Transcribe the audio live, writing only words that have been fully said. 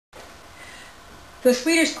The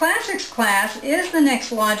Swedish Classics class is the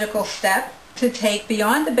next logical step to take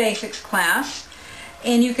beyond the basics class.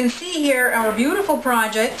 And you can see here our beautiful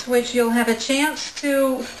project, which you'll have a chance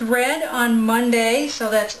to thread on Monday,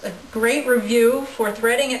 so that's a great review for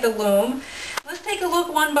threading at the loom. Let's take a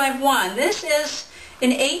look one by one. This is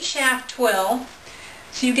an 8-shaft twill,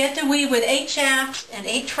 so you get to weave with 8 shafts and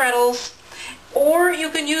 8 treadles, or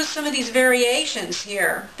you can use some of these variations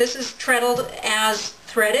here. This is treadled as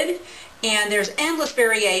threaded, and there's endless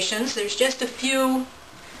variations. There's just a few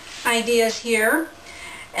ideas here.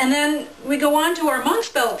 And then we go on to our monk's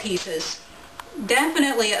belt pieces.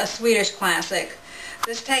 Definitely a Swedish classic.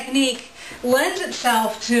 This technique lends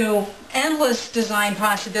itself to endless design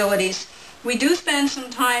possibilities. We do spend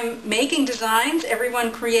some time making designs.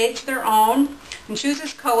 Everyone creates their own and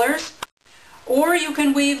chooses colors. Or you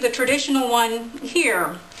can weave the traditional one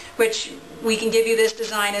here, which we can give you this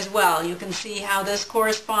design as well. You can see how this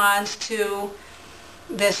corresponds to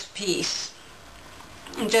this piece.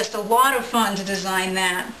 And just a lot of fun to design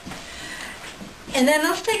that. And then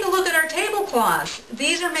let's take a look at our tablecloths.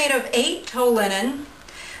 These are made of 8 tow linen,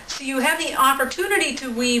 so you have the opportunity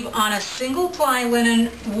to weave on a single ply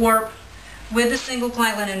linen warp with a single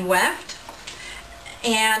ply linen weft.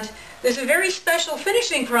 And there's a very special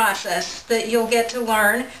finishing process that you'll get to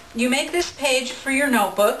learn. You make this page for your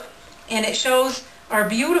notebook, and it shows our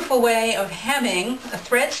beautiful way of hemming, a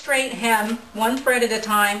thread straight hem, 1 thread at a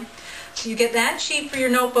time. So you get that sheet for your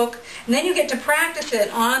notebook, and then you get to practice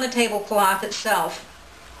it on the tablecloth itself.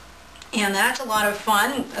 And that's a lot of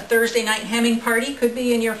fun. A Thursday night hemming party could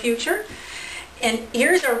be in your future. And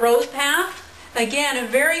here's our rose path. Again, a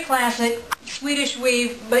very classic Swedish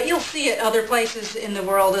weave, but you'll see it other places in the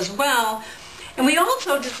world as well. And we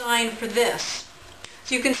also designed for this.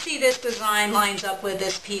 So you can see this design lines up with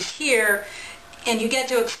this piece here, and you get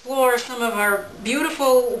to explore some of our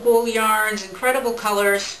beautiful wool yarns, incredible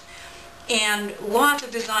colors, and lots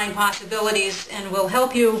of design possibilities, and we'll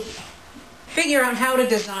help you figure out how to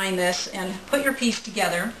design this and put your piece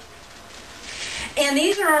together. And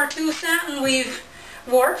these are our 2 satin weave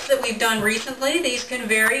warps that we've done recently. These can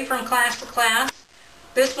vary from class to class.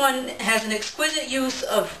 This one has an exquisite use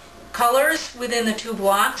of colors within the 2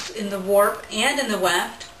 blocks, in the warp and in the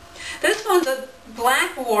weft. This one's a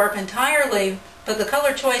black warp entirely, but the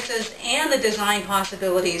color choices and the design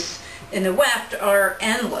possibilities in the weft are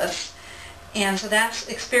endless. And so that's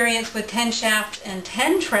experienced with 10 shafts and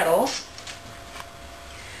 10 treadles.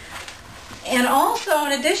 And also,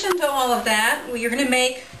 in addition to all of that, we're going to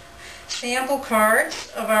make sample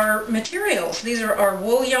cards of our materials. These are our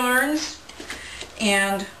wool yarns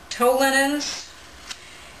and tow linens.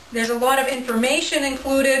 There's a lot of information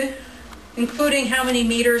included, including how many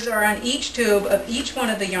meters are on each tube of each one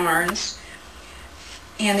of the yarns.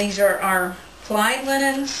 And these are our plied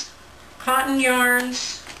linens, cotton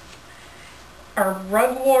yarns, our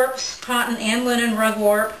rug warps, cotton and linen rug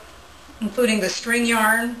warp, including the string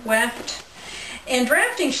yarn weft, and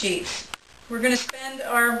drafting sheets. We're going to spend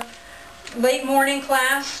our late morning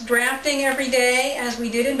class drafting every day as we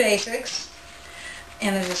did in basics.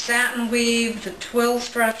 And there's a satin weave, the twill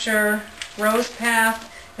structure, rose path,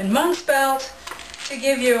 and monk's belt to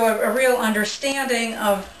give you a real understanding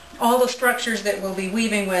of all the structures that we'll be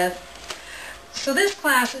weaving with. So this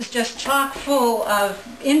class is just chock full of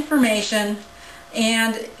information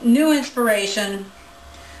and new inspiration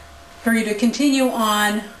for you to continue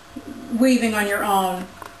on weaving on your own.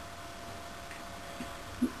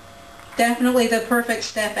 Definitely the perfect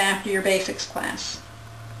step after your basics class.